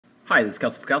Hi, this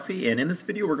is Kelsey, and in this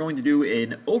video we're going to do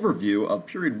an overview of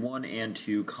Period 1 and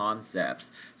 2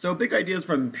 concepts. So big ideas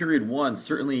from Period 1,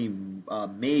 certainly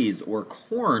maize or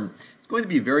corn, is going to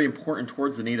be very important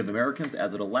towards the Native Americans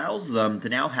as it allows them to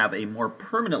now have a more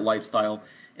permanent lifestyle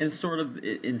and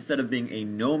instead of being a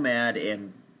nomad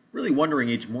and really wandering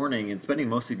each morning and spending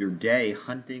most of your day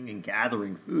hunting and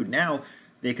gathering food. Now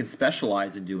they can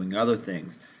specialize in doing other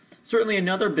things. Certainly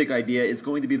another big idea is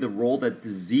going to be the role that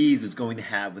disease is going to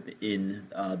have within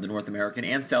the North American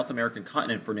and South American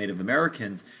continent for Native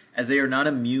Americans, as they are not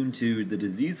immune to the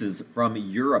diseases from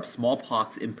Europe.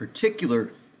 Smallpox in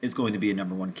particular is going to be a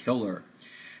 #1 killer.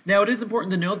 Now, it is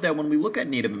important to note that when we look at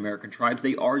Native American tribes,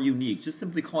 they are unique. Just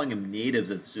simply calling them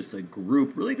natives as just a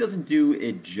group really doesn't do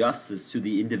it justice to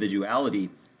the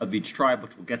individuality of each tribe,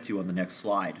 which we'll get to on the next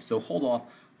slide. So hold off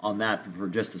on that for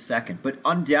just a second. But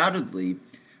undoubtedly,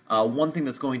 one thing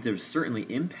that's going to certainly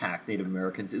impact Native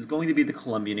Americans is going to be the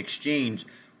Columbian Exchange,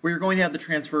 where you're going to have the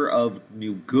transfer of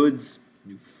new goods,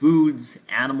 new foods,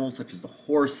 animals such as the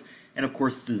horse, and of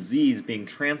course disease being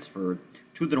transferred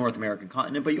to the North American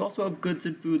continent. But you also have goods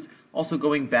and foods also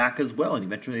going back as well, and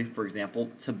eventually, for example,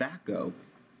 tobacco,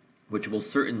 which will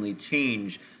certainly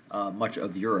change much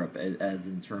of Europe as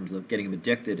in terms of getting them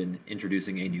addicted and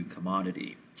introducing a new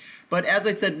commodity. But as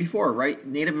I said before, right,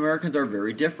 Native Americans are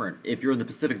very different. If you're in the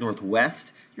Pacific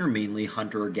Northwest, you're mainly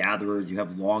hunter-gatherers, you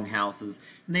have longhouses,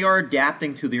 and they are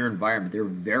adapting to their environment. They're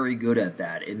very good at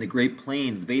that. In the Great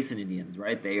Plains, Basin Indians,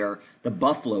 right, the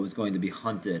buffalo is going to be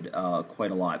hunted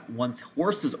quite a lot. Once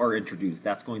horses are introduced,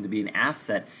 that's going to be an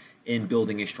asset in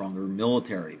building a stronger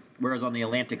military. Whereas on the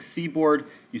Atlantic seaboard,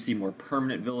 you see more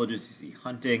permanent villages, you see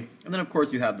hunting, and then of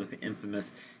course you have the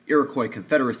infamous Iroquois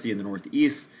Confederacy in the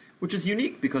Northeast, which is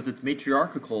unique because it's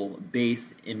matriarchal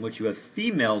based in which you have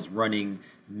females running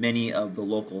many of the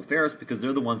local affairs because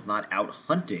they're the ones not out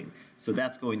hunting. So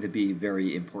that's going to be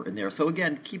very important there. So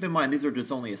again, keep in mind, these are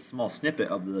just only a small snippet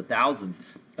of the thousands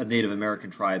of Native American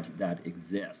tribes that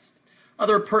exist.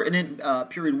 Other pertinent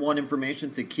Period 1 information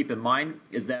to keep in mind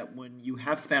is that when you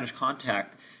have Spanish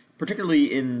contact,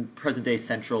 particularly in present-day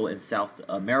Central and South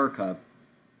America,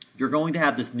 you're going to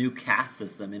have this new caste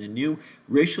system and a new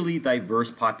racially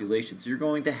diverse population. So you're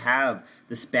going to have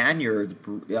the Spaniards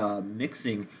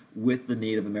mixing with the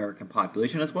Native American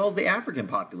population as well as the African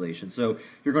population. So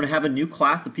you're going to have a new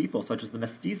class of people such as the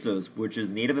mestizos, which is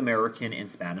Native American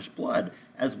and Spanish blood,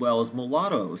 as well as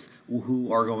mulattoes,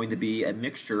 who are going to be a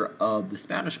mixture of the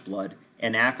Spanish blood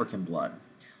and African blood.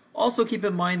 Also keep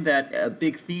in mind that a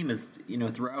big theme is,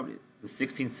 throughout the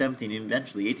 16th, 17th, and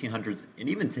eventually 1800s, and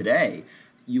even today,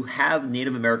 you have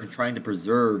Native Americans trying to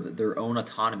preserve their own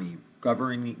autonomy,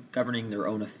 governing their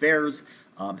own affairs.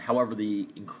 However, the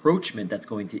encroachment that's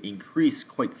going to increase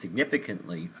quite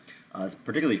significantly,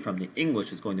 particularly from the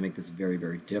English, is going to make this very,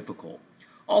 very difficult.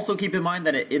 Also keep in mind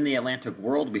that in the Atlantic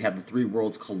world, we have the three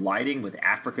worlds colliding with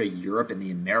Africa, Europe, and the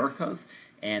Americas.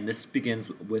 And this begins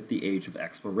with the age of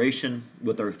exploration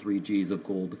with our 3 Gs of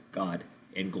gold, God,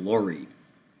 and glory.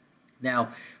 Now,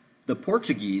 the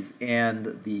Portuguese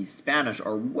and the Spanish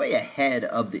are way ahead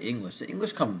of the English. The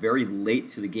English come very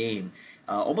late to the game,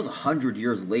 almost 100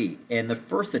 years late. And the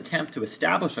first attempt to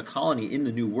establish a colony in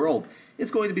the New World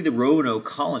is going to be the Roanoke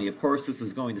colony. Of course, this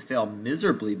is going to fail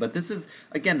miserably, but this is,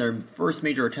 again, their first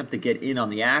major attempt to get in on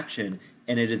the action,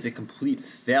 and it is a complete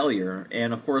failure.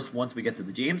 And of course, once we get to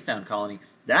the Jamestown colony,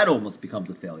 that almost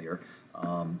becomes a failure,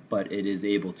 but it is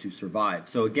able to survive.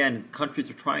 So again,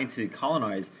 countries are trying to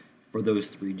colonize for those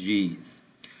 3 Gs.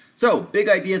 So, big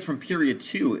ideas from Period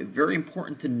 2. Very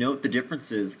important to note the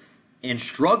differences and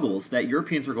struggles that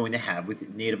Europeans are going to have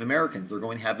with Native Americans. They're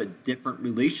going to have a different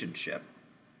relationship.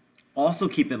 Also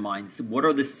keep in mind, what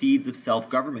are the seeds of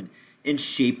self-government in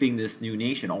shaping this new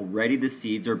nation? Already the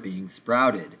seeds are being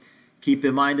sprouted. Keep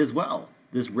in mind as well,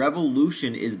 this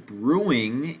revolution is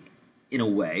brewing in a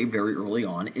way very early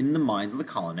on in the minds of the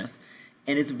colonists,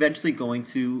 and it's eventually going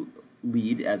to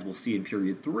lead, as we'll see in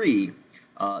Period 3,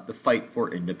 the fight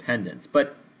for independence.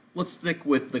 But let's stick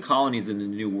with the colonies in the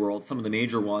New World, some of the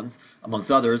major ones.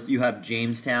 Amongst others, you have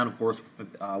Jamestown, of course,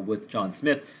 with John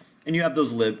Smith, and you have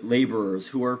those laborers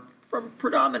who are from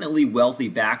predominantly wealthy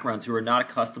backgrounds who are not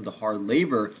accustomed to hard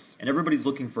labor, and everybody's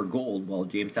looking for gold. Well,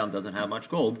 Jamestown doesn't have much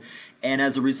gold, and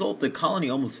as a result, the colony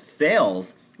almost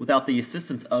fails without the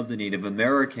assistance of the Native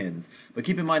Americans. But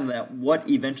keep in mind that what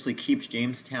eventually keeps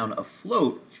Jamestown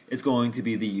afloat is going to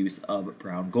be the use of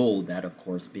brown gold, that of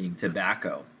course being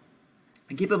tobacco.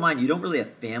 And keep in mind, you don't really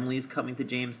have families coming to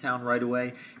Jamestown right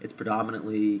away. It's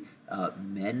predominantly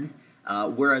men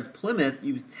Whereas Plymouth,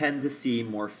 you tend to see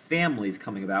more families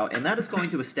coming about, and that is going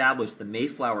to establish the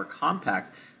Mayflower Compact.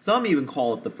 Some even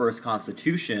call it the first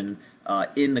constitution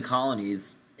in the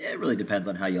colonies. It really depends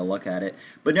on how you look at it.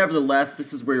 But nevertheless,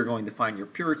 this is where you're going to find your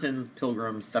Puritans,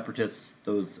 Pilgrims, Separatists.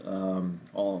 Those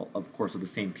all, of course, are the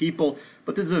same people.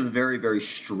 But this is a very, very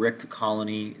strict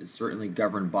colony, certainly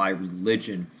governed by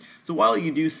religion. So while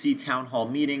you do see town hall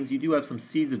meetings, you do have some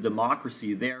seeds of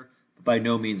democracy there. But by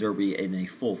no means are we in a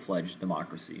full-fledged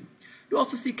democracy. You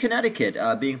also see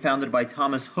Connecticut being founded by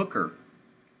Thomas Hooker.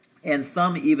 And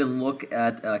some even look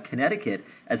at Connecticut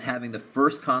as having the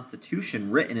first constitution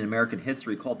written in American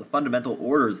history called the Fundamental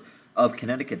Orders of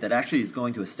Connecticut that actually is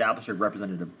going to establish a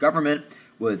representative government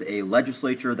with a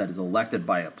legislature that is elected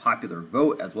by a popular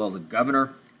vote as well as a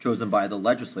governor chosen by the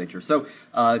legislature. So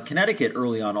Connecticut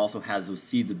early on also has those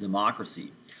seeds of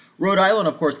democracy. Rhode Island,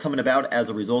 of course, coming about as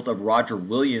a result of Roger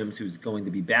Williams, who's going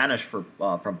to be banished from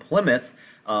Plymouth,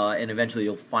 and eventually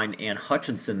you'll find Anne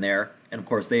Hutchinson there. And of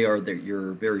course, they are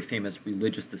your very famous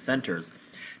religious dissenters.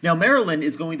 Now, Maryland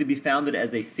is going to be founded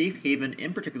as a safe haven,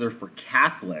 in particular for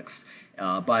Catholics,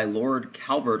 by Lord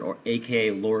Calvert, or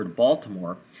a.k.a. Lord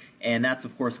Baltimore. And that's,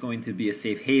 of course, going to be a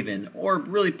safe haven, or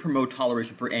really promote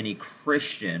toleration for any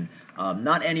Christian,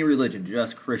 not any religion,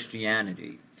 just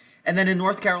Christianity. And then in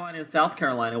North Carolina and South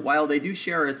Carolina, while they do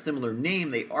share a similar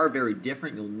name, they are very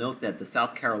different. You'll note that the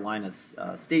South Carolina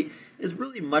state is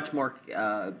really much more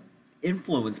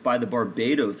influenced by the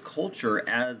Barbados culture,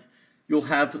 as you'll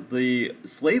have the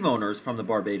slave owners from the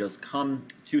Barbados come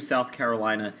to South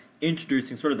Carolina,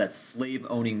 introducing sort of that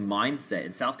slave-owning mindset.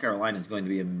 And South Carolina is going to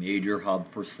be a major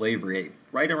hub for slavery.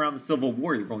 Right around the Civil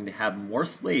War, you're going to have more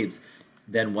slaves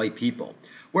than white people.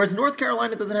 Whereas North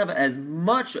Carolina doesn't have as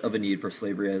much of a need for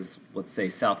slavery as, let's say,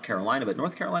 South Carolina, but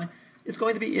North Carolina is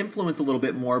going to be influenced a little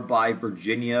bit more by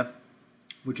Virginia,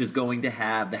 which is going to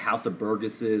have the House of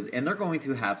Burgesses, and they're going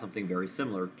to have something very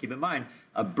similar. Keep in mind,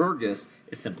 a burgess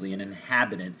is simply an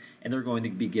inhabitant, and they're going to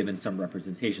be given some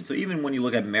representation. So even when you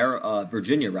look at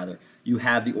Virginia, you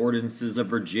have the ordinances of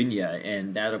Virginia,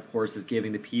 and that, of course, is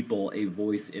giving the people a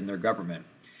voice in their government.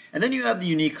 And then you have the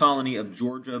unique colony of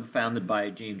Georgia, founded by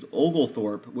James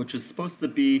Oglethorpe, which is supposed to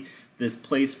be this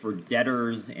place for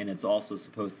debtors, and it's also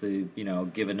supposed to,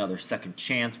 give another second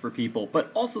chance for people. But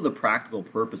also the practical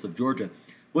purpose of Georgia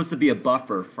was to be a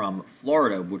buffer from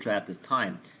Florida, which at this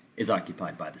time is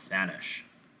occupied by the Spanish.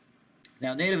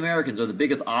 Now, Native Americans are the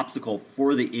biggest obstacle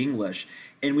for the English,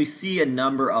 and we see a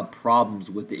number of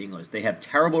problems with the English. They have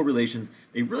terrible relations.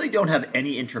 They really don't have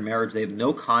any intermarriage. They have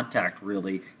no contact,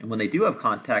 really, and when they do have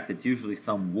contact, it's usually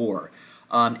some war.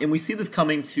 And we see this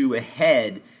coming to a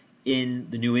head in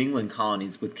the New England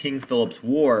colonies with King Philip's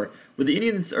War, where the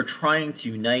Indians are trying to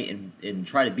unite and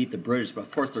try to beat the British, but of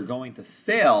course they're going to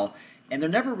fail, and they're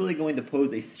never really going to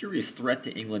pose a serious threat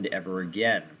to England ever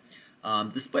again.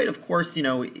 Despite, of course,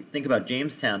 think about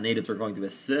Jamestown, natives are going to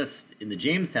assist in the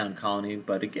Jamestown colony,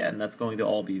 but again, that's going to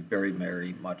all be very,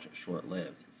 very much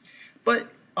short-lived.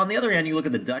 But on the other hand, you look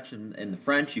at the Dutch and the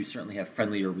French, you certainly have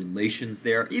friendlier relations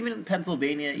there. Even in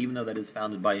Pennsylvania, even though that is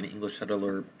founded by an English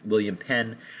settler, William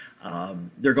Penn,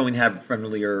 they're going to have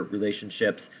friendlier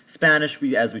relationships. Spanish,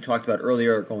 as we talked about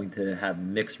earlier, are going to have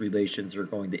mixed relations, are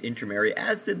going to intermarry,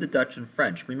 as did the Dutch and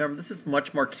French. Remember, this is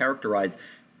much more characterized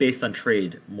based on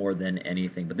trade more than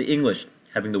anything, but the English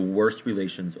having the worst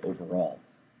relations overall.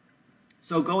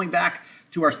 So going back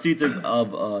to our seats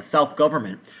of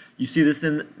self-government, you see this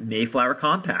in Mayflower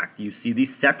Compact. You see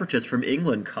these separatists from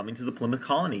England coming to the Plymouth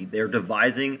colony. They're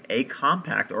devising a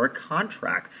compact or a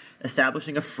contract,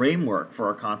 establishing a framework for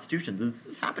our Constitution. This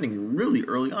is happening really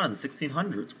early on in the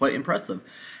 1600s, quite impressive.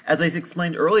 As I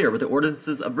explained earlier with the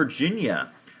ordinances of Virginia,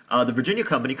 the Virginia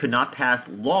Company could not pass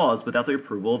laws without the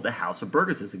approval of the House of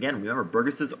Burgesses. Again, remember,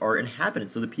 Burgesses are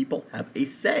inhabitants, so the people have a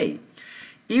say.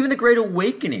 Even the Great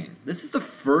Awakening, this is the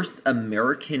first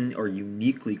American or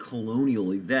uniquely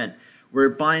colonial event where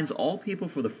it binds all people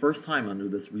for the first time under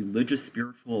this religious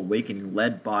spiritual awakening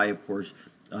led by, of course,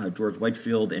 George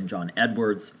Whitefield and John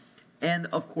Edwards. And,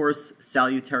 of course,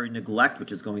 salutary neglect,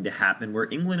 which is going to happen, where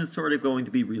England is sort of going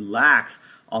to be relaxed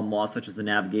on laws such as the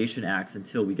Navigation Acts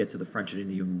until we get to the French and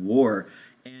Indian War.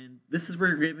 And this is where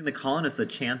you're giving the colonists a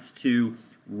chance to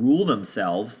rule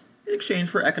themselves in exchange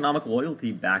for economic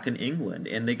loyalty back in England.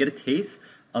 And they get a taste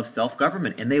of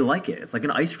self-government, and they like it. It's like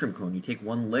an ice cream cone. You take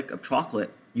one lick of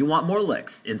chocolate, you want more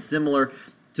licks. And similar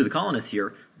to the colonists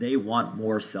here, they want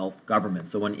more self-government.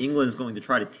 So when England is going to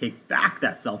try to take back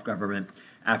that self-government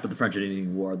after the French and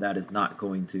Indian War, that is not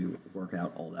going to work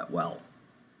out all that well.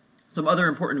 Some other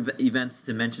important events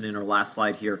to mention in our last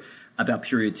slide here about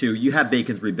period 2, you have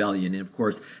Bacon's Rebellion, and of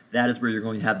course that is where you're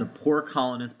going to have the poor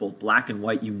colonists, both black and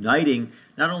white, uniting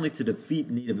not only to defeat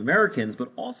Native Americans,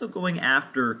 but also going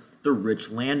after the rich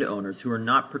landowners who are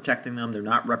not protecting them, they're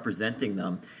not representing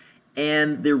them.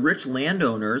 And the rich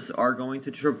landowners are going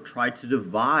to try to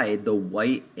divide the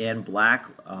white and black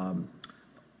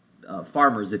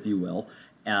farmers, if you will.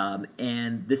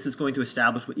 And this is going to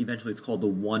establish what eventually it's called the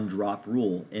one-drop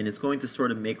rule. And it's going to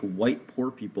sort of make white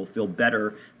poor people feel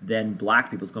better than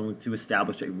black people. It's going to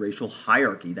establish a racial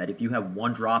hierarchy that if you have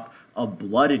one drop of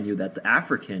blood in you that's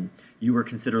African, you are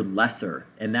considered lesser.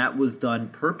 And that was done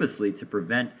purposely to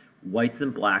prevent whites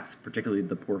and blacks, particularly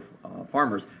the poor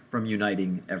farmers, from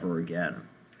uniting ever again.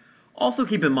 Also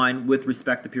keep in mind, with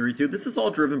respect to period 2, this is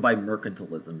all driven by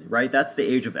mercantilism, right? That's the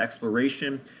age of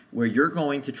exploration, where you're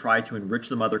going to try to enrich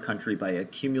the mother country by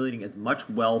accumulating as much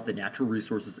wealth and natural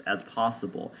resources as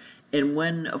possible. And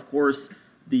when, of course,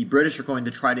 the British are going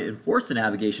to try to enforce the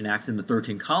Navigation Acts in the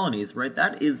 13 colonies, right,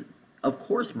 that is, of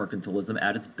course, mercantilism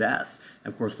at its best.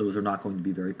 Of course, those are not going to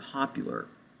be very popular.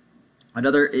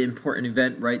 Another important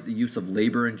event, right, the use of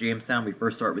labor in Jamestown. We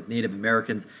first start with Native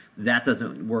Americans. That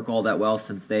doesn't work all that well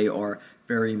since they are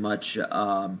very much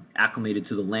acclimated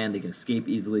to the land. They can escape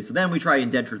easily. So then we try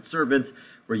indentured servants,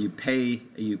 where you pay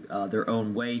their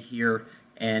own way here,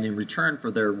 and in return for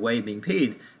their way being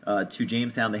paid to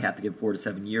Jamestown, they have to give 4 to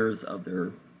 7 years of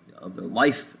their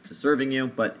life to serving you.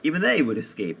 But even they would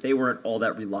escape. They weren't all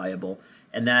that reliable,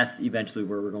 and that's eventually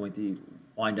where we're going to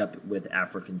wind up with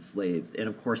African slaves. And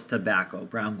of course, tobacco,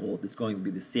 brown gold, is going to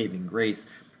be the saving grace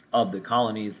of the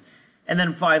colonies. And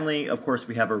then finally, of course,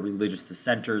 we have our religious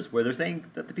dissenters, where they're saying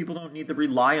that the people don't need to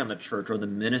rely on the church or the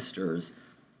ministers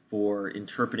for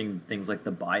interpreting things like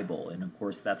the Bible. And of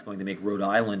course, that's going to make Rhode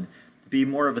Island to be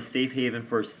more of a safe haven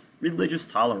for religious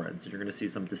tolerance. And you're going to see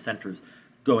some dissenters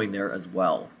going there as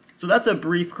well. So that's a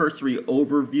brief cursory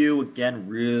overview. Again,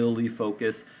 really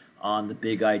focus on the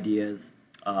big ideas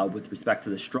with respect to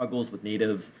the struggles with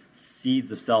natives,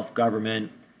 seeds of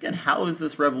self-government. Again, how is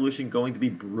this revolution going to be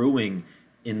brewing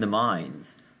in the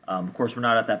minds? Of course, we're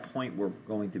not at that point where we're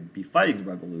going to be fighting the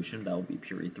revolution. That will be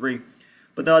period 3.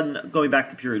 But then going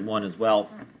back to period 1 as well,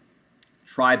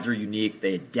 tribes are unique.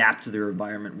 They adapt to their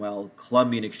environment well.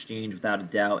 Columbian exchange, without a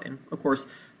doubt. And, of course,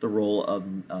 the role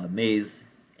of maize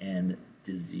and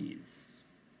disease.